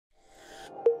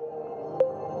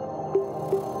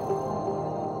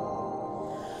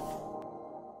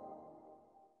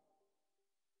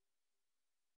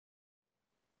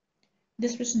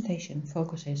This presentation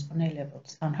focuses on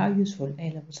A-levels and how useful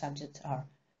A-level subjects are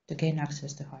to gain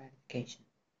access to higher education.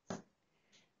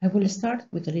 I will start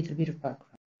with a little bit of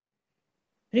background.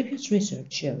 Previous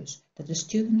research shows that the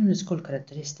student and the school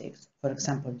characteristics, for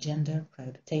example gender, prior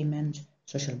attainment,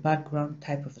 social background,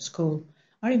 type of school,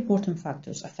 are important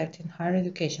factors affecting higher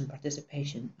education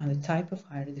participation and the type of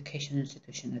higher education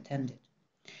institution attended.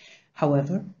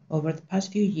 However, over the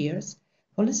past few years,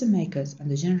 policymakers and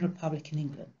the general public in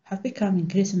England have become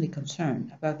increasingly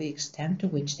concerned about the extent to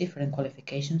which different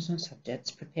qualifications and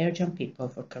subjects prepare young people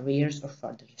for careers or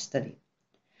further study.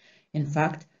 In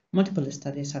fact, multiple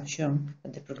studies have shown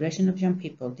that the progression of young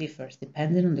people differs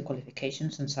depending on the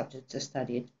qualifications and subjects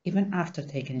studied, even after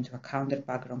taking into account their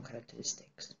background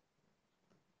characteristics.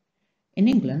 In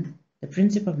England, the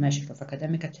principal measure of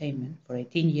academic attainment for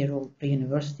 18-year-old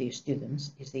pre-university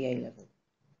students is the A-level.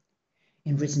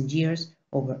 In recent years,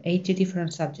 over 80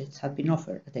 different subjects have been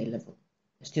offered at A-level.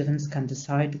 The students can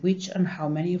decide which and how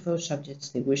many of those subjects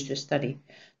they wish to study,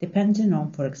 depending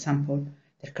on, for example,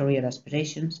 their career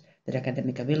aspirations, their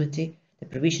academic ability, the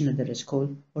provision of their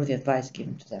school, or the advice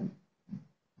given to them.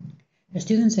 The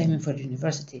students aiming for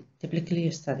university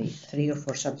typically study 3 or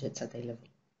 4 subjects at A-level.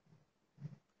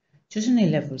 Choosing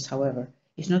A-levels, however,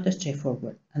 is not as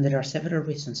straightforward, and there are several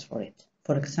reasons for it.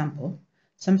 For example,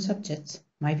 some subjects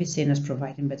might be seen as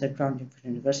providing better grounding for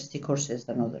university courses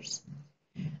than others.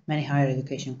 Many higher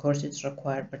education courses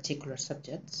require particular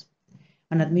subjects,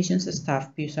 and admissions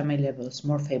staff view some A-levels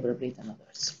more favorably than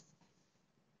others.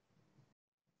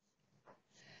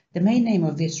 The main aim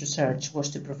of this research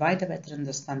was to provide a better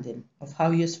understanding of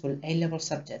how useful A-level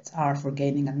subjects are for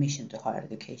gaining admission to higher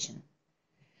education.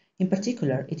 In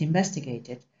particular, it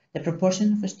investigated the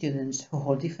proportion of students who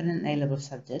hold different A-level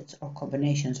subjects or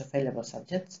combinations of A-level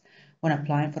subjects when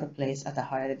applying for a place at a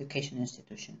higher education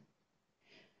institution,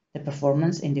 the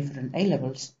performance in different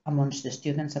A-levels amongst the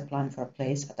students applying for a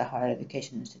place at a higher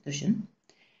education institution,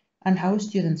 and how a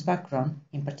student's background,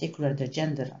 in particular their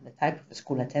gender and the type of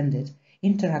school attended,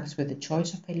 interacts with the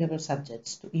choice of A-level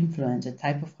subjects to influence the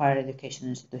type of higher education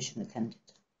institution attended.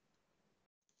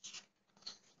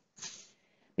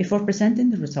 Before presenting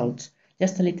the results,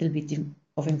 just a little bit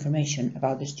of information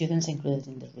about the students included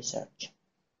in the research.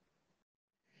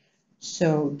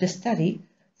 So, the study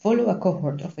followed a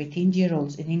cohort of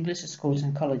 18-year-olds in English schools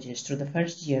and colleges through the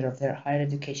first year of their higher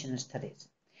education studies.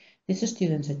 These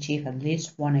students achieve at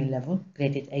least one A-level,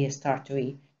 graded A* to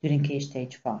E, during Key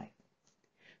Stage 5.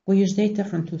 We use data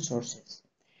from 2 sources: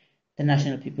 the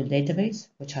National Pupil Database,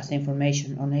 which has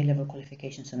information on A-level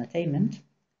qualifications and attainment,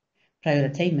 prior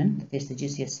attainment, that is the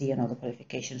GCSE and other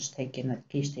qualifications taken at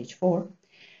Key Stage 4,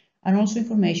 and also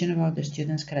information about the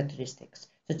students' characteristics,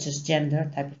 such as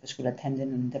gender, type of school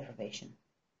attending, and deprivation.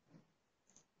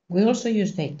 We also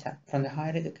use data from the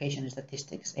Higher Education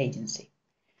Statistics Agency.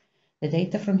 The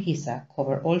data from HESA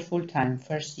cover all full-time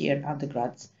first-year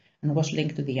undergrads and was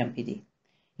linked to the MPD.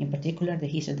 In particular, the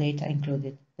HESA data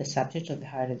included the subject of the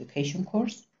higher education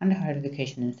course and the higher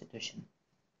education institution.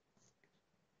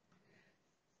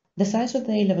 The size of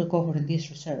the A-level cohort in this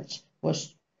research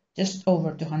was just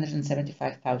over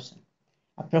 275,000.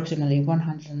 Approximately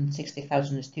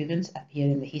 160,000 students appear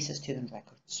in the HESA student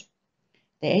records.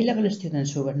 The A-level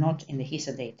students who were not in the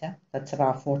HESA data, that's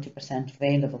about 40% of the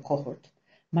A-level cohort,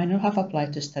 might not have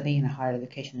applied to study in a higher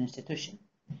education institution.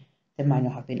 They might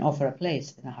not have been offered a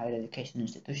place in a higher education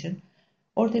institution,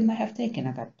 or they might have taken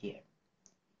a gap year.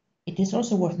 It is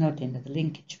also worth noting that the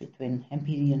linkage between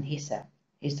MPD and HESA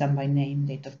is done by name,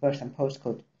 date of birth, and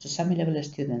postcode, so some A-level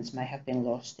students might have been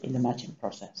lost in the matching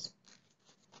process.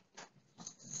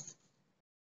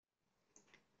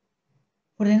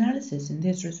 For the analysis in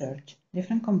this research,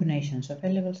 different combinations of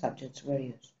A-level subjects were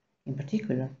used. In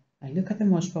particular, I look at the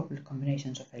most popular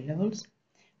combinations of A-levels,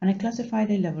 and I classified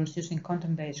A-levels using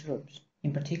content-based groups,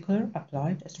 in particular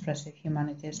applied, expressive,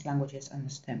 humanities, languages,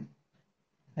 and STEM.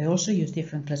 I also used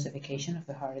different classification of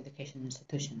the higher education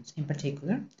institutions. In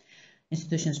particular,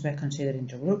 institutions were considered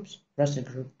into groups, Russell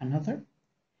Group, and other.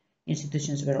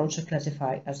 Institutions were also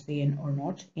classified as being or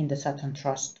not in the Saturn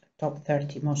Trust top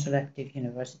 30 most selective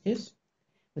universities,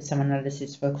 with some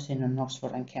analysis focusing on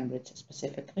Oxford and Cambridge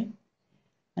specifically.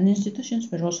 And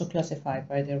institutions were also classified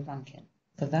by their ranking.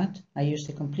 For that, I used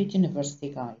the Complete University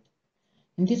Guide.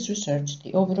 In this research,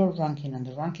 the overall ranking and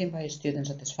the ranking by student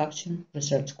satisfaction,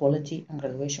 research quality, and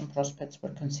graduation prospects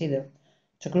were considered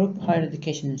to group higher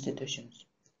education institutions.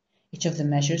 Each of the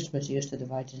measures was used to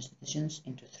divide institutions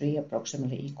into 3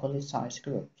 approximately equally sized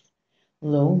groups: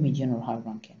 low, medium, or high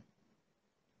ranking.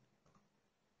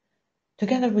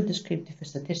 Together with descriptive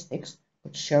statistics,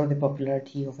 which show the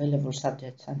popularity of A-level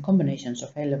subjects and combinations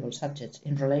of A-level subjects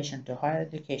in relation to higher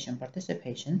education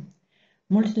participation,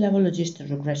 multi-level logistic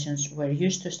regressions were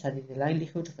used to study the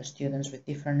likelihood of students with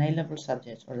different A-level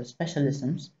subjects or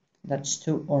specialisms, that's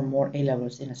 2 or more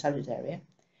A-levels in a subject area,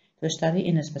 to study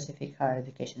in a specific higher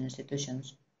education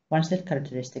institutions once their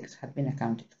characteristics had been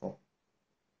accounted for.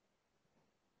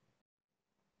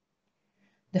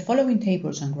 The following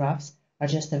tables and graphs are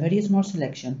just a very small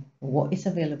selection of what is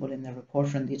available in the report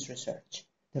from this research.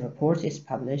 The report is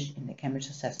published in the Cambridge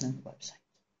Assessment website.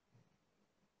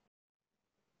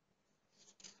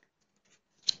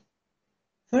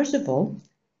 First of all,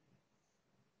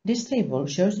 this table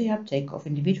shows the uptake of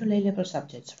individual A-level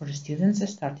subjects for students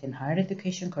starting higher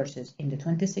education courses in the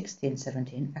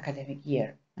 2016-17 academic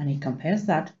year, and it compares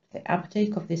that to the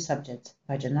uptake of these subjects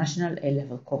by the national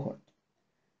A-level cohort.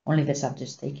 Only the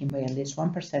subjects taken by at least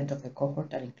 1% of the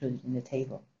cohort are included in the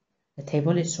table. The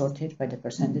table is sorted by the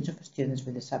percentage of students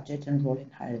with the subject enrolled in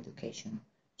higher education,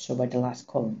 so by the last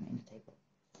column in the table.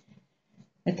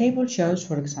 The table shows,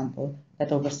 for example,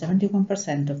 that over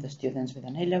 71% of the students with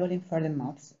an A-level in further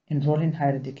maths enroll in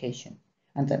higher education,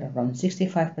 and that around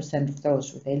 65% of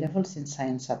those with A-levels in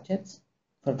science subjects,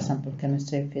 for example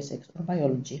chemistry, physics or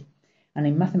biology, and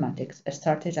in mathematics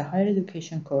started a higher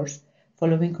education course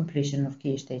following completion of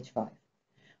Key Stage 5.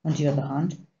 On the other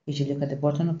hand, if you look at the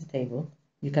bottom of the table,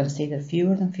 you can see that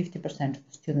fewer than 50%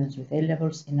 of students with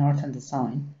A-levels in art and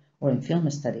design or in film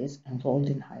studies enrolled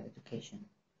in higher education.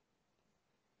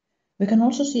 We can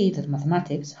also see that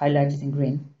mathematics, highlighted in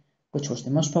green, which was the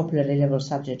most popular A-level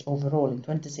subject overall in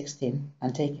 2016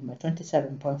 and taken by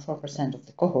 27.4% of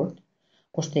the cohort,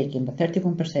 was taken by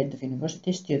 31% of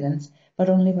university students, but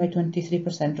only by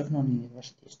 23% of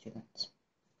non-university students.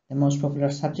 The most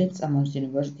popular subjects amongst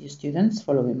university students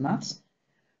following maths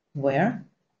were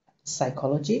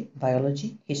psychology,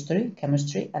 biology, history,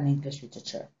 chemistry, and English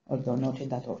literature, although not in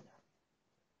that order.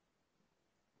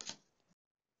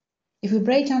 If we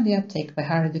break down the uptake by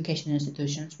higher education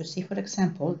institutions, we see, for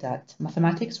example, that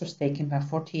mathematics was taken by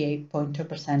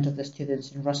 48.2% of the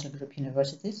students in Russell Group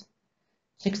universities,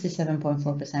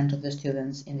 67.4% of the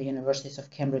students in the universities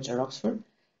of Cambridge or Oxford,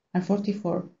 and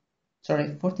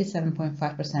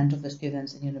 47.5% of the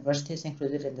students in universities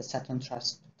included in the Sutton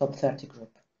Trust Top 30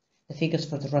 group. The figures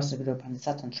for the Russell Group and the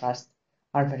Sutton Trust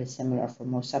are very similar for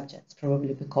most subjects,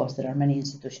 probably because there are many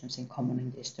institutions in common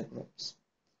in these two groups.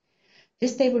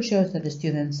 This table shows that the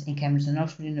students in Cambridge and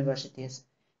Oxford universities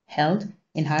held,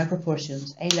 in higher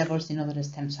proportions, A-levels in other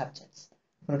STEM subjects,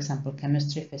 for example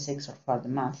chemistry, physics or further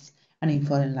maths, and in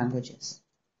foreign languages,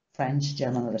 French,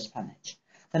 German or Spanish,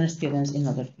 than students in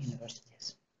other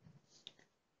universities.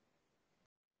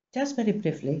 Just very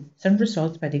briefly, some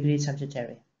results by degree subject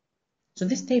area. So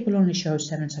this table only shows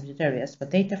 7 subject areas,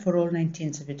 but data for all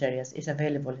 19 subject areas is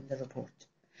available in the report.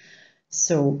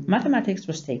 So mathematics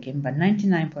was taken by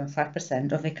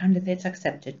 99.5% of the candidates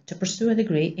accepted to pursue a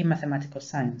degree in mathematical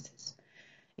sciences.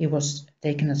 It was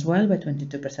taken as well by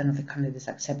 22% of the candidates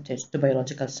accepted to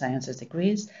biological sciences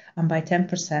degrees and by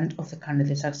 10% of the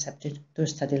candidates accepted to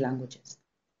study languages.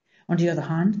 On the other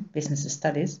hand, business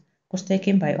studies was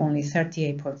taken by only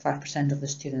 38.5% of the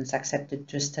students accepted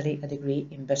to study a degree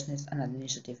in business and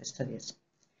administrative studies.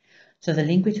 So the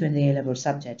link between the A-level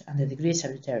subject and the degree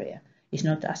subject area is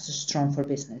not as strong for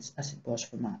business as it was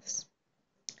for maths.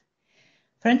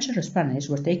 French and Spanish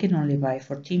were taken only by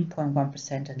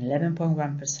 14.1% and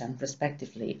 11.1%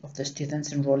 respectively of the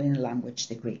students enrolling in a language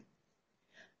degree.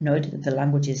 Note that the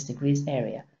languages degrees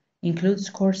area includes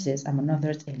courses among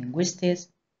others in linguistics,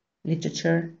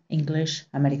 literature, English,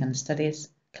 American studies,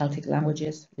 Celtic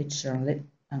languages, literature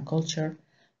and culture,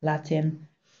 Latin.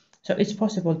 So it's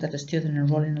possible that a student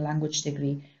enroll in a language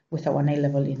degree without an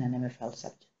A-level in an MFL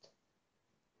subject.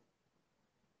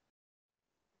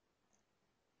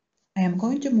 I am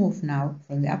going to move now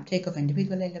from the uptake of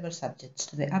individual A-level subjects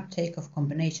to the uptake of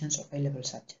combinations of A-level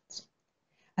subjects.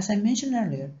 As I mentioned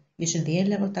earlier, using the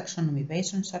A-level taxonomy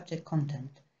based on subject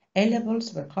content,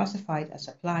 A-levels were classified as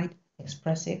applied,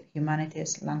 expressive,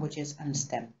 humanities, languages, and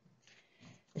STEM.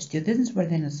 The students were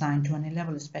then assigned to an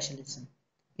A-level specialism.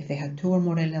 If they had 2 or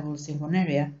more A-levels in one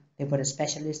area, they were a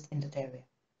specialist in that area.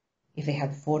 If they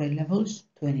had 4 A-levels,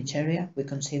 2 in each area, we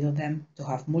consider them to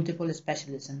have multiple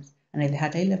specialisms, and if they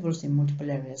had A-levels in multiple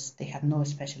areas, they had no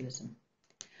specialism.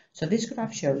 So this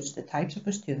graph shows the types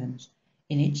of students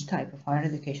in each type of higher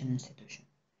education institution.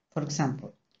 For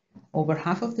example, over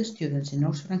half of the students in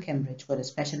Oxford and Cambridge were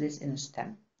specialists in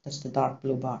STEM, that's the dark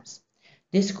blue bars.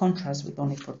 This contrasts with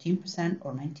only 14%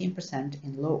 or 19%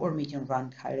 in low or medium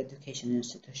ranked higher education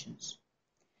institutions.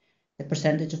 The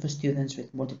percentage of students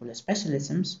with multiple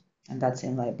specialisms, and that's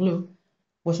in light blue,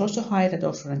 was also higher at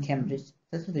Oxford and Cambridge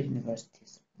than other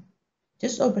universities.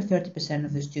 Just over 30%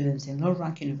 of the students in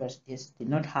low-rank universities did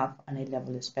not have an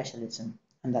A-level specialism,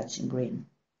 and that's in green.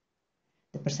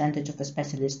 The percentage of the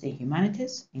specialists in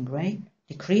humanities, in grey,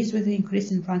 decreased with the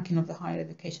increase in ranking of the higher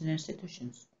education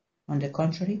institutions. On the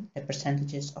contrary, the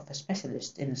percentages of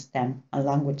specialists in STEM and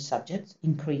language subjects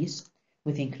increased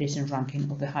with the increase in ranking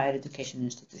of the higher education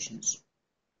institutions.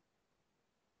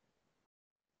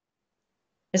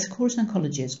 Schools and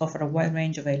colleges offer a wide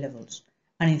range of A-levels,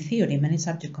 and in theory many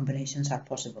subject combinations are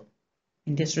possible.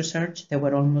 In this research, there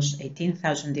were almost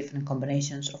 18,000 different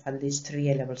combinations of at least 3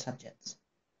 A-level subjects.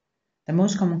 The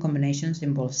most common combinations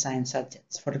involve science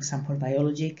subjects, for example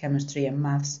biology, chemistry and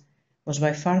maths was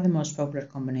by far the most popular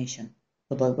combination,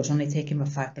 although it was only taken by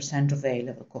 5% of the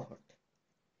A-level cohort.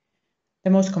 The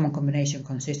most common combination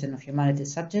consisting of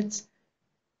humanities subjects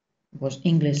was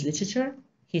English literature,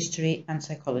 history and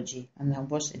psychology, and that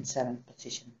was in 7th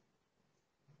position.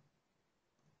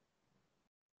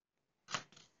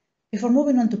 Before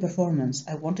moving on to performance,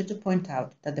 I wanted to point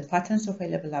out that the patterns of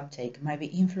A-level uptake might be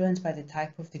influenced by the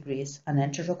type of degrees and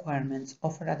entry requirements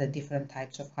offered at the different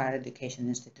types of higher education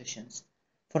institutions.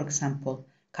 For example,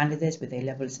 candidates with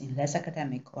A-levels in less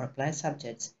academic or applied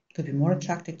subjects could be more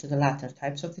attracted to the latter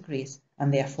types of degrees,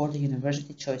 and therefore the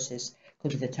university choices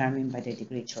could be determined by their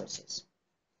degree choices.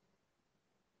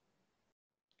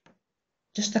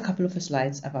 Just a couple of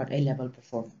slides about A-level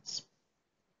performance.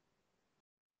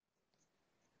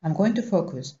 I'm going to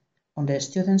focus on the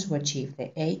students who achieve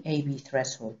the AAB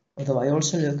threshold, although I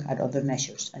also look at other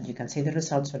measures, and you can see the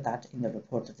results for that in the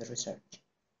report of the research.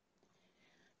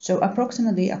 So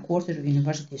approximately a quarter of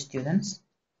university students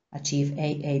achieve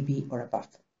AAB or above.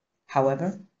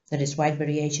 However, there is wide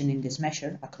variation in this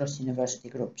measure across university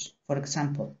groups. For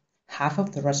example, half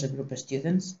of the Russell Group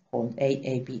students hold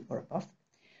AAB or above.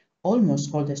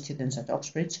 Almost all the students at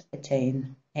Oxbridge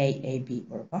attain AAB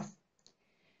or above,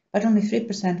 but only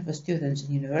 3% of the students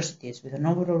in universities with an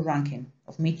overall ranking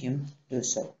of medium do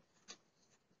so.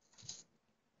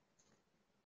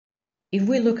 If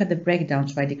we look at the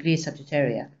breakdowns by degree subject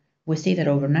area, we see that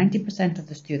over 90% of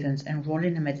the students enroll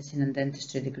in a medicine and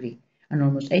dentistry degree, and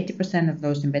almost 80% of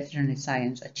those in veterinary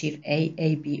science achieve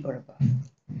AAB or above.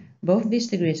 Both these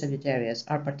degree subject areas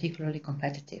are particularly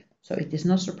competitive, so it is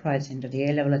not surprising that the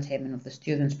A-level attainment of the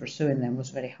students pursuing them was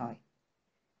very high.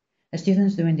 The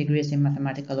students doing degrees in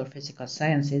mathematical or physical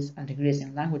sciences and degrees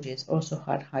in languages also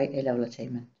had high A-level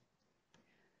attainment.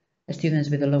 The students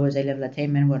with the lowest A-level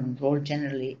attainment were enrolled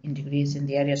generally in degrees in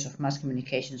the areas of mass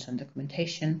communications and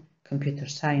documentation, computer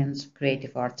science,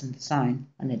 creative arts and design,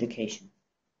 and education.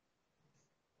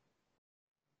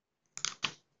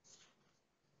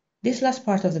 This last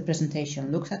part of the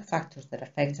presentation looks at factors that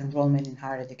affect enrollment in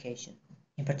higher education.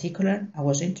 In particular, I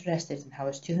was interested in how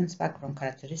a student's background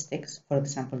characteristics, for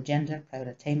example gender, private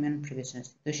attainment, previous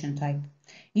institution type,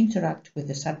 interact with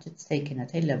the subjects taken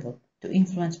at A-level to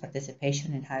influence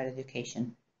participation in higher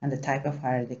education and the type of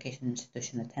higher education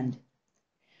institution attended.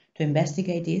 To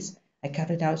investigate this, I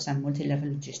carried out some multi-level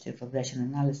logistic regression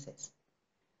analysis.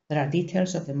 There are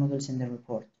details of the models in the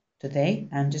report. Today,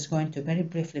 I am just going to very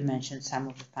briefly mention some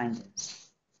of the findings.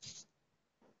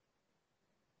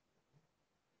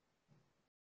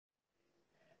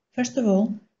 First of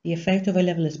all, the effect of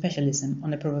A-level specialism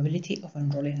on the probability of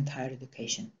enrolling in higher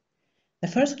education. The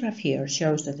first graph here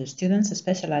shows that the students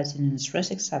specializing in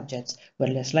stressing subjects were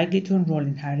less likely to enroll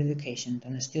in higher education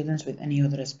than the students with any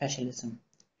other specialism.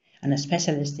 And a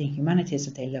specialist in humanities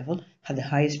at A-level had the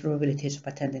highest probabilities of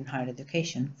attending higher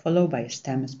education, followed by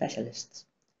STEM specialists.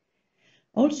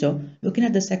 Also, looking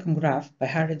at the second graph by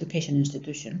higher education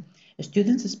institution,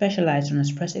 students specialized on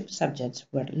expressive subjects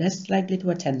were less likely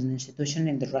to attend an institution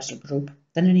in the Russell Group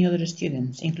than any other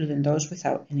students, including those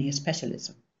without any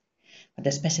specialism. But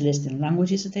the specialists in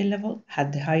languages at A-level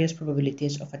had the highest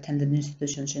probabilities of attending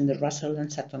institutions in the Russell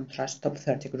and Sutton Trust Top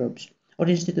 30 groups, or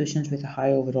institutions with a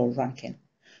high overall ranking,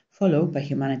 followed by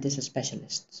humanities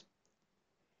specialists.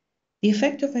 The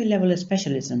effect of A-level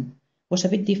specialism was a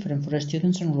bit different for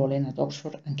students enrolling at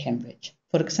Oxford and Cambridge.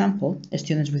 For example,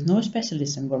 students with no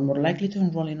specialism were more likely to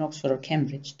enroll in Oxford or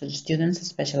Cambridge than students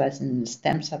specializing in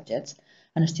STEM subjects,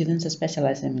 and students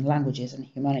specializing in languages and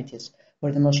humanities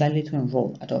were the most likely to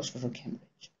enroll at Oxford or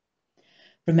Cambridge.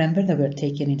 Remember that we are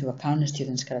taking into account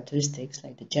students' characteristics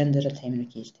like the gender, attainment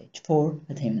at key stage 4,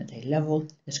 attainment at A-level,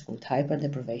 the school type and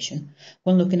deprivation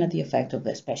when looking at the effect of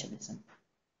the specialism.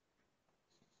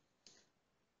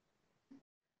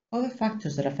 Other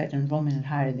factors that affect enrollment in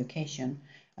higher education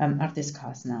are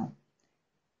discussed now.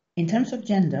 In terms of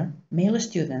gender, male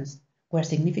students were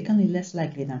significantly less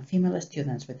likely than female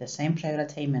students with the same prior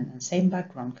attainment and same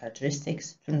background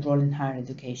characteristics to enroll in higher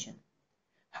education.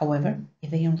 However, if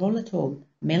they enroll at all,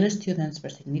 male students were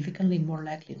significantly more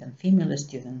likely than female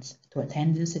students to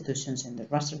attend institutions in the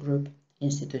Russell Group,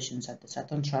 institutions at the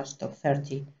Sutton Trust Top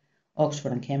 30,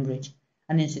 Oxford and Cambridge,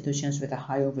 and institutions with a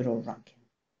high overall ranking.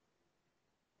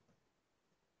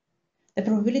 The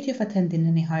probability of attending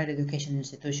any higher education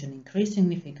institution increased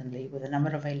significantly with the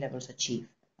number of A-levels achieved,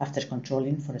 after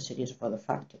controlling for a series of other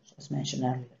factors, as mentioned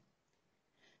earlier.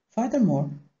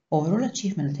 Furthermore, overall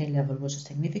achievement at A-level was a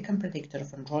significant predictor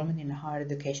of enrollment in a higher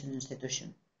education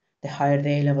institution. The higher the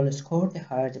A-level score, the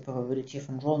higher the probability of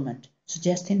enrollment,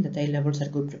 suggesting that A-levels are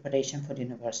good preparation for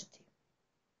university.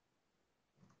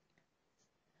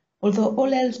 Although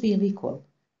all else being equal,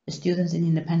 students in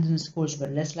independent schools were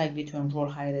less likely to enroll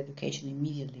higher education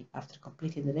immediately after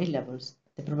completing their A-levels,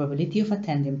 the probability of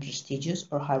attending prestigious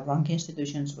or high-ranking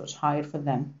institutions was higher for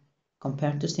them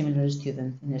compared to similar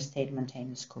students in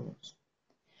state-maintained schools.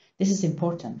 This is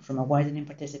important from a widening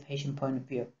participation point of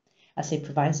view, as it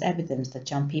provides evidence that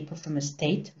young people from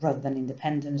state rather than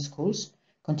independent schools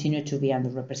continue to be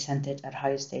underrepresented at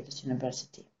higher status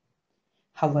university.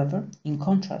 However, in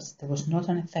contrast, there was not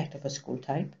an effect of a school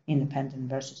type, independent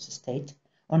versus state,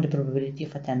 on the probability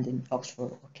of attending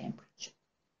Oxford or Cambridge.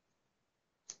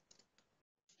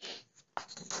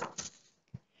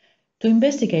 To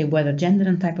investigate whether gender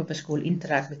and type of school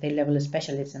interact with A-level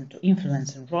specialism to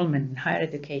influence enrollment in higher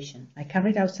education, I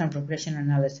carried out some regression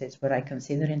analysis where I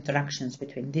considered interactions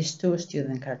between these two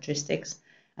student characteristics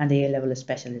and the A-level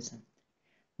specialism.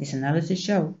 This analysis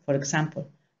showed, for example,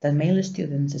 that male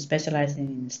students specializing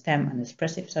in STEM and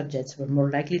expressive subjects were more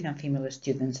likely than female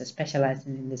students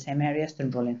specializing in the same areas to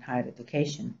enroll in higher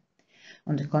education.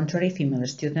 On the contrary, female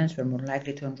students were more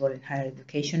likely to enroll in higher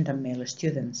education than male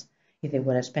students if they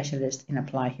were a specialist in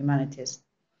applied humanities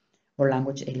or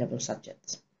language A-level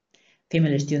subjects.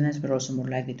 Female students were also more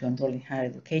likely to enroll in higher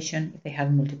education if they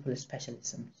had multiple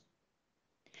specialisms.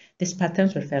 These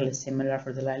patterns were fairly similar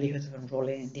for the likelihood of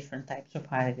enrolling in different types of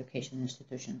higher education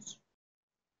institutions.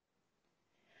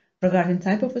 Regarding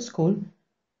type of school,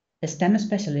 STEM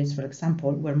specialists, for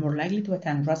example, were more likely to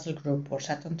attend Russell Group or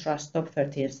Sutton Trust Top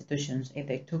 30 institutions if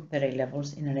they took their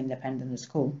A-levels in an independent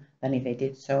school than if they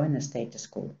did so in a state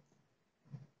school.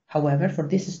 However, for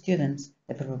these students,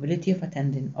 the probability of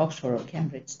attending Oxford or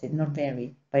Cambridge did not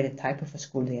vary by the type of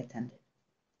school they attended.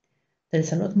 There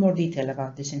is a lot more detail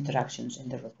about these interactions in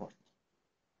the report.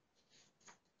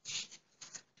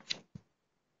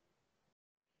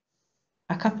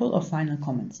 A couple of final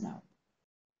comments now.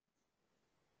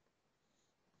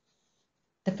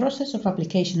 The process of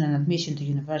application and admission to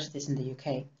universities in the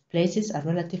UK places a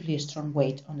relatively strong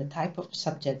weight on the type of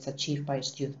subjects achieved by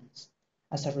students.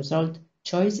 As a result,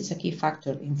 choice is a key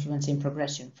factor influencing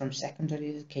progression from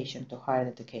secondary education to higher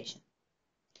education.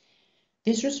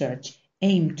 This research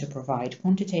aimed to provide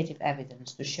quantitative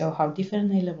evidence to show how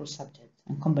different A-level subjects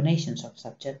and combinations of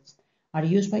subjects are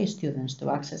used by students to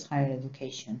access higher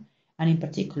education, and in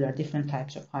particular different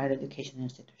types of higher education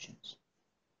institutions.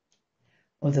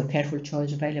 Although careful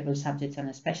choice of A-level subjects and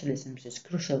specialisms is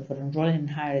crucial for enrolling in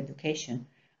higher education,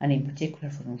 and in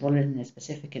particular for enrolling in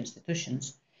specific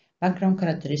institutions, background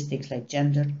characteristics like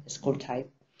gender, school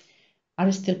type,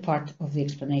 are still part of the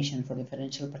explanation for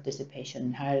differential participation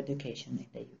in higher education in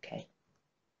the UK.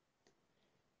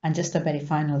 And just a very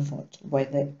final thought, while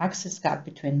the access gap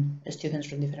between students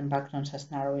from different backgrounds has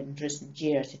narrowed in recent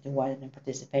years due to widening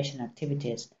participation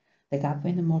activities, the gap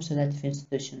in the more selective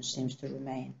institutions seems to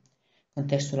remain.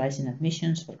 Contextualizing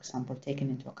admissions, for example, taking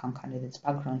into account candidates'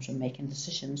 backgrounds when making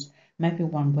decisions, might be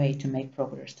one way to make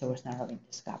progress towards narrowing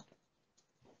this gap.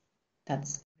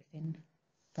 That's everything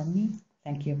from me.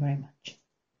 Thank you very much.